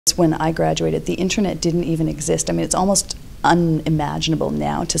When I graduated, the internet didn't even exist. I mean, it's almost unimaginable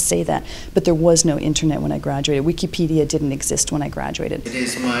now to say that, but there was no internet when I graduated. Wikipedia didn't exist when I graduated. It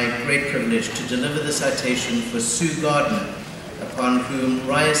is my great privilege to deliver the citation for Sue Gardner, upon whom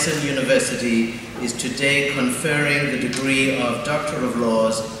Ryerson University is today conferring the degree of Doctor of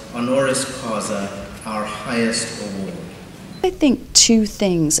Laws honoris causa, our highest award. I think two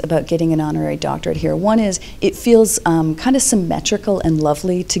things about getting an honorary doctorate here. One is it feels kind of symmetrical and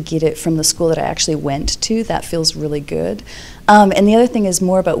lovely to get it from the school that I actually went to. That feels really good. And the other thing is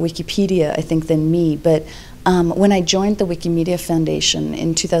more about Wikipedia, I think, than me. But when I joined the Wikimedia Foundation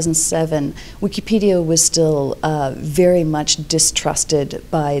in 2007, Wikipedia was still very much distrusted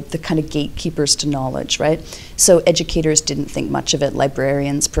by the kind of gatekeepers to knowledge, right? So educators didn't think much of it,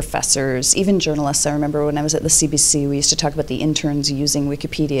 librarians, professors, even journalists. I remember when I was at the CBC, we used to talk about the interns using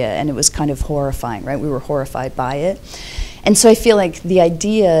Wikipedia, and it was kind of horrifying, right? We were horrified by it. And so I feel like the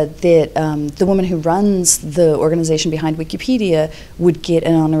idea that the woman who runs the organization behind Wikipedia would get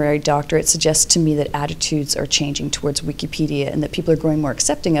an honorary doctorate suggests to me that attitudes are changing towards Wikipedia and that people are growing more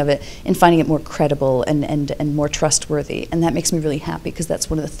accepting of it and finding it more credible and more trustworthy. And that makes me really happy because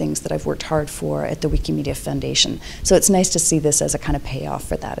that's one of the things that I've worked hard for at the Wikimedia Foundation. So it's nice to see this as a kind of payoff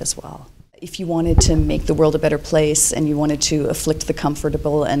for that as well. If you wanted to make the world a better place and you wanted to afflict the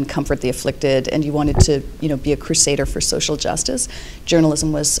comfortable and comfort the afflicted and you wanted to, be a crusader for social justice,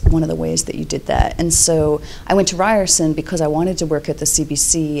 journalism was one of the ways that you did that. And so I went to Ryerson because I wanted to work at the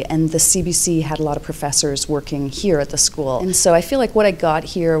CBC, and the CBC had a lot of professors working here at the school. And so I feel like what I got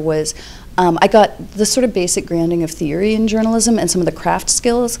here was I got the sort of basic grounding of theory in journalism and some of the craft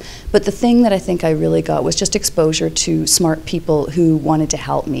skills, but the thing that I think I really got was just exposure to smart people who wanted to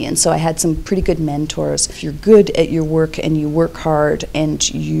help me. And so I had some pretty good mentors. If you're good at your work and you work hard and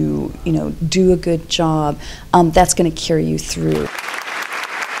you do a good job, that's going to carry you through.